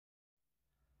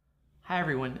Hi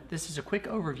everyone, this is a quick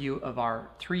overview of our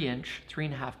 3-inch,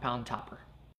 3.5 pound topper.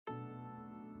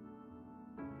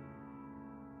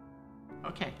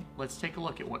 Okay, let's take a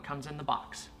look at what comes in the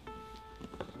box.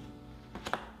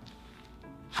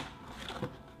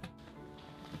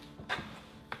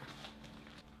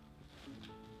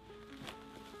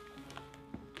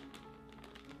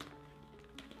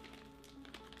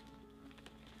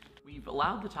 We've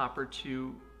allowed the topper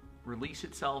to release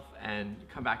itself and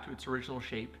come back to its original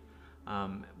shape.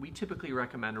 We typically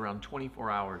recommend around 24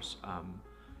 hours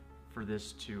for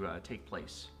this to take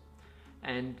place.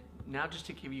 And now just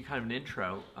to give you kind of an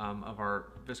intro of our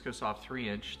ViscoSoft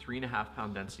 3-inch, 3.5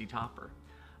 pound density topper,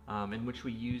 in which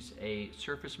we use a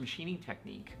surface machining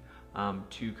technique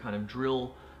to kind of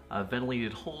drill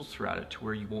ventilated holes throughout it to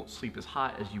where you won't sleep as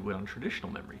hot as you would on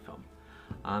traditional memory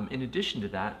foam. In addition to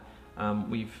that,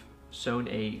 we've sewn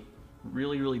a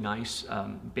really nice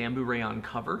bamboo rayon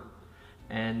cover,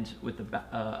 and with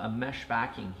a mesh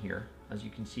backing here, as you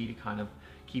can see, to kind of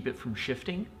keep it from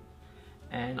shifting.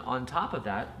 And on top of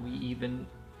that, we even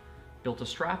built a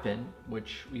strap in,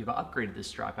 which we've upgraded this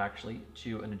strap actually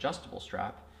to an adjustable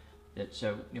strap, that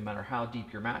so no matter how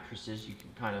deep your mattress is, you can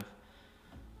kind of,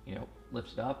 you know,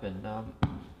 lift it up and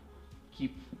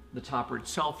keep the topper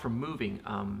itself from moving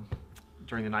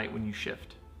during the night when you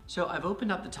shift. So I've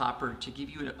opened up the topper to give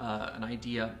you an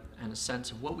idea and a sense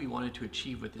of what we wanted to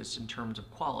achieve with this in terms of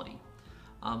quality.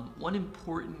 One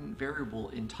important variable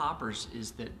in toppers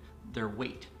is that their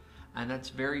weight, and that's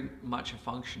very much a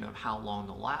function of how long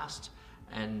they'll last,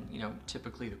 and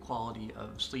typically the quality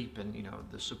of sleep and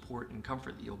the support and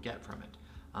comfort that you'll get from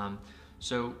it.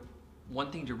 So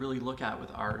one thing to really look at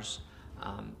with ours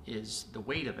is the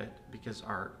weight of it, because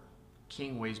our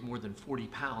king weighs more than 40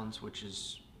 pounds, which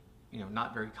is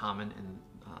not very common in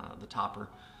the topper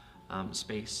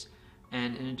space.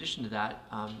 And in addition to that,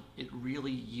 it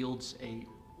really yields a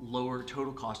lower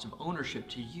total cost of ownership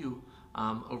to you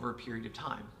over a period of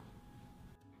time.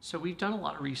 So we've done a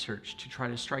lot of research to try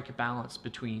to strike a balance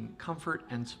between comfort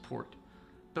and support,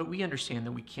 but we understand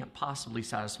that we can't possibly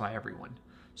satisfy everyone.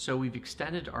 So we've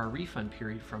extended our refund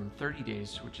period from 30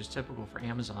 days, which is typical for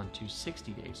Amazon, to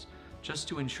 60 days, just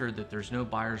to ensure that there's no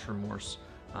buyer's remorse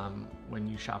when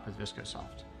you shop with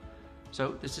ViscoSoft.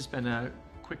 So this has been a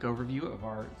quick overview of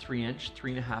our 3-inch,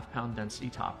 3.5 pound density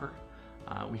topper.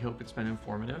 We hope it's been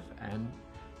informative, and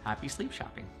happy sleep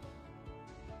shopping.